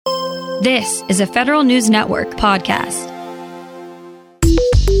This is a Federal News Network podcast.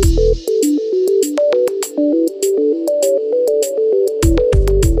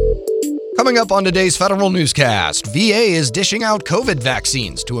 Coming up on today's Federal Newscast, VA is dishing out COVID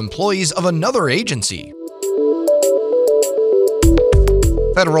vaccines to employees of another agency.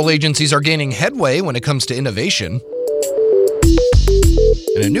 Federal agencies are gaining headway when it comes to innovation.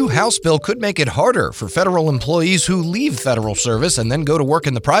 And a new House bill could make it harder for federal employees who leave federal service and then go to work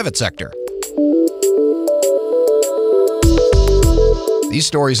in the private sector. These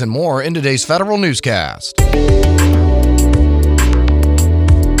stories and more in today's Federal Newscast.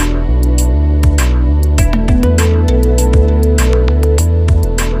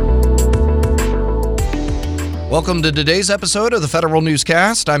 Welcome to today's episode of the Federal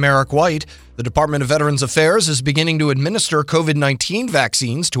Newscast. I'm Eric White. The Department of Veterans Affairs is beginning to administer COVID-19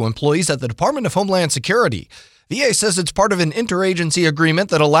 vaccines to employees at the Department of Homeland Security. VA says it's part of an interagency agreement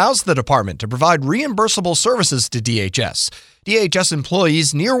that allows the department to provide reimbursable services to DHS. DHS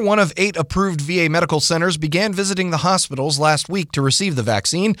employees near one of 8 approved VA medical centers began visiting the hospitals last week to receive the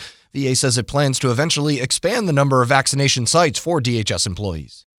vaccine. VA says it plans to eventually expand the number of vaccination sites for DHS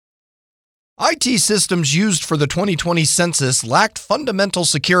employees. IT systems used for the 2020 census lacked fundamental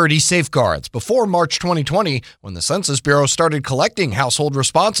security safeguards before March 2020, when the Census Bureau started collecting household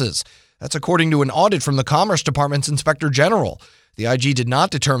responses. That's according to an audit from the Commerce Department's Inspector General. The IG did not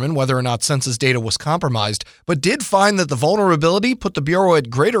determine whether or not census data was compromised, but did find that the vulnerability put the Bureau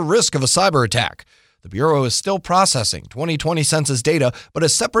at greater risk of a cyber attack. The Bureau is still processing 2020 census data, but a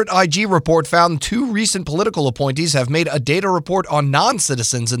separate IG report found 2 recent political appointees have made a data report on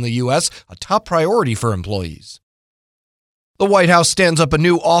non-citizens in the U.S. a top priority for employees. The White House stands up a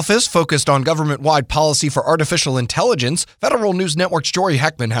new office focused on government-wide policy for artificial intelligence. Federal News Network's Jory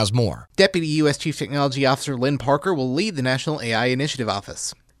Heckman has more. Deputy U.S. Chief Technology Officer Lynn Parker will lead the National AI Initiative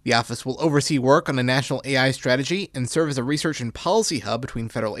Office. The office will oversee work on a national AI strategy and serve as a research and policy hub between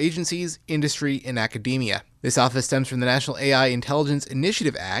federal agencies, industry, and academia. This office stems from the National AI Intelligence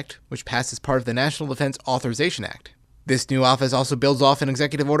Initiative Act, which passed as part of the National Defense Authorization Act. This new office also builds off an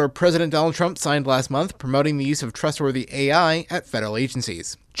executive order President Donald Trump signed last month promoting the use of trustworthy AI at federal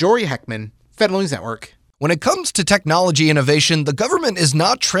agencies. Jory Heckman, Federal News Network. When it comes to technology innovation, the government is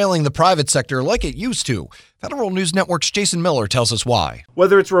not trailing the private sector like it used to. Federal News Network's Jason Miller tells us why.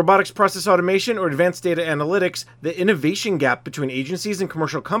 Whether it's robotics process automation or advanced data analytics, the innovation gap between agencies and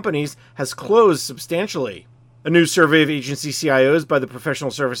commercial companies has closed substantially. A new survey of agency CIOs by the Professional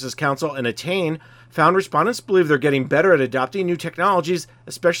Services Council and Attain found respondents believe they're getting better at adopting new technologies,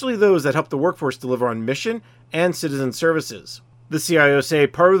 especially those that help the workforce deliver on mission and citizen services. The CIOs say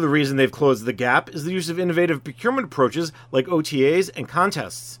part of the reason they've closed the gap is the use of innovative procurement approaches like OTAs and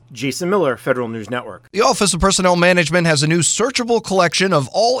contests. Jason Miller, Federal News Network. The Office of Personnel Management has a new searchable collection of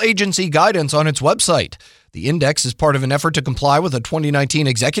all agency guidance on its website. The index is part of an effort to comply with a 2019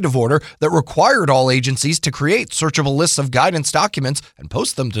 executive order that required all agencies to create searchable lists of guidance documents and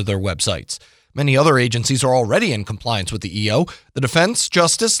post them to their websites. Many other agencies are already in compliance with the EO. The Defense,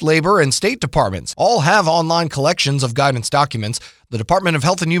 Justice, Labor, and State Departments all have online collections of guidance documents. The Department of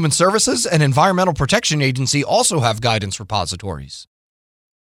Health and Human Services and Environmental Protection Agency also have guidance repositories.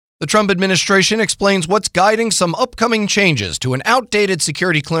 The Trump administration explains what's guiding some upcoming changes to an outdated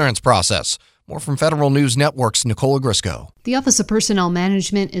security clearance process. More from Federal News Network's Nicola Grisco. The Office of Personnel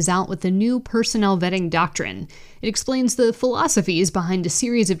Management is out with the new personnel vetting doctrine. It explains the philosophies behind a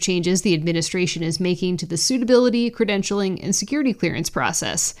series of changes the administration is making to the suitability, credentialing, and security clearance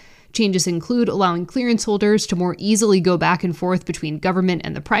process. Changes include allowing clearance holders to more easily go back and forth between government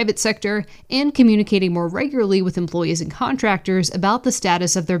and the private sector, and communicating more regularly with employees and contractors about the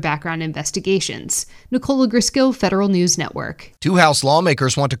status of their background investigations. Nicola Grisco, Federal News Network. 2 House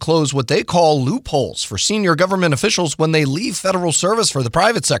lawmakers want to close what they call loopholes for senior government officials when they leave federal service for the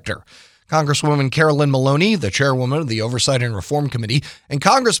private sector. Congresswoman Carolyn Maloney, the chairwoman of the Oversight and Reform Committee, and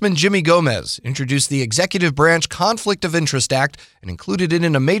Congressman Jimmy Gomez introduced the Executive Branch Conflict of Interest Act and included it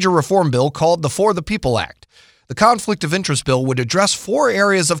in a major reform bill called the For the People Act. The Conflict of Interest bill would address 4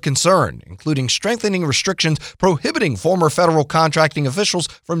 areas of concern, including strengthening restrictions prohibiting former federal contracting officials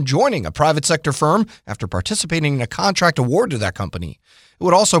from joining a private sector firm after participating in a contract award to that company. It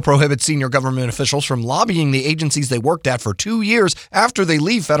would also prohibit senior government officials from lobbying the agencies they worked at for 2 years after they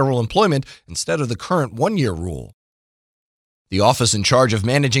leave federal employment instead of the current 1-year rule. The office in charge of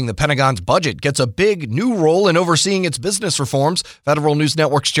managing the Pentagon's budget gets a big new role in overseeing its business reforms. Federal News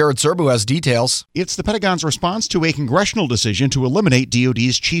Network's Jared Serbu has details. It's the Pentagon's response to a congressional decision to eliminate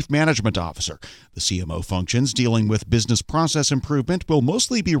DoD's chief management officer. The CMO functions dealing with business process improvement will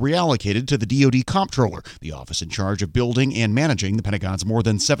mostly be reallocated to the DoD Comptroller, the office in charge of building and managing the Pentagon's more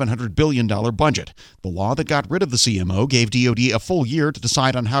than $700 billion budget. The law that got rid of the CMO gave DoD a full year to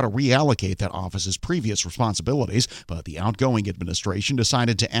decide on how to reallocate that office's previous responsibilities, but the outgoing administration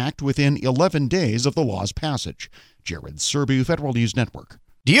decided to act within 11 days of the law's passage. Jared Serbu, Federal News Network.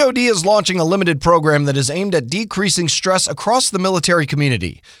 DoD is launching a limited program that is aimed at decreasing stress across the military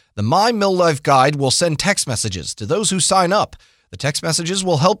community. The My MilLife Guide will send text messages to those who sign up. The text messages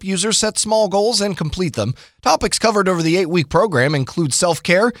will help users set small goals and complete them. Topics covered over the 8-week program include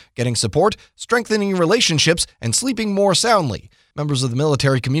self-care, getting support, strengthening relationships, and sleeping more soundly. Members of the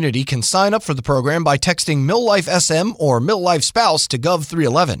military community can sign up for the program by texting MilLife SM or MilLife Spouse to Gov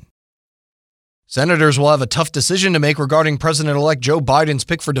 311. Senators will have a tough decision to make regarding President-elect Joe Biden's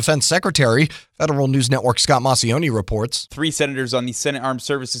pick for defense secretary. Federal News Network Scott Maucione reports. 3 senators on the Senate Armed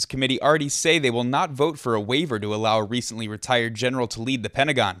Services Committee already say they will not vote for a waiver to allow a recently retired general to lead the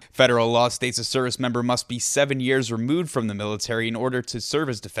Pentagon. Federal law states a service member must be 7 years removed from the military in order to serve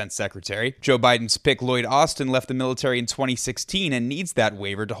as defense secretary. Joe Biden's pick, Lloyd Austin, left the military in 2016 and needs that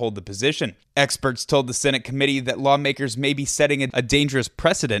waiver to hold the position. Experts told the Senate committee that lawmakers may be setting a dangerous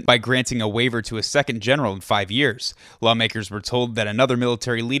precedent by granting a waiver to a second general in 5 years. Lawmakers were told that another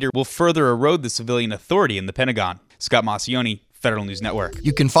military leader will further erode the civilian authority in the Pentagon. Scott Maucione, Federal News Network.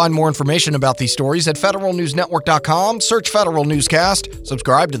 You can find more information about these stories at federalnewsnetwork.com. Search Federal Newscast,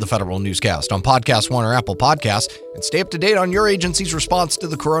 subscribe to the Federal Newscast on Podcast One or Apple Podcasts, and stay up to date on your agency's response to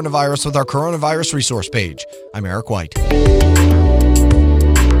the coronavirus with our coronavirus resource page. I'm Eric White.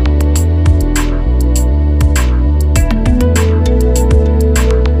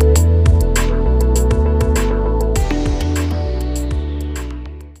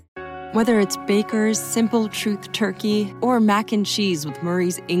 Whether it's Baker's Simple Truth Turkey or mac and cheese with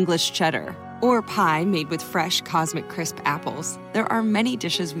Murray's English Cheddar or pie made with fresh Cosmic Crisp apples, there are many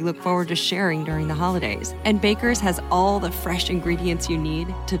dishes we look forward to sharing during the holidays. And Baker's has all the fresh ingredients you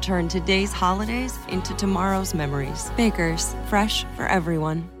need to turn today's holidays into tomorrow's memories. Baker's, fresh for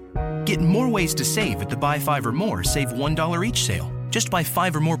everyone. Get more ways to save at the Buy 5 or More Save $1 each sale. Just buy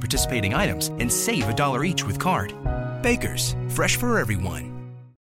 5 or more participating items and save $1 each with card. Baker's, fresh for everyone.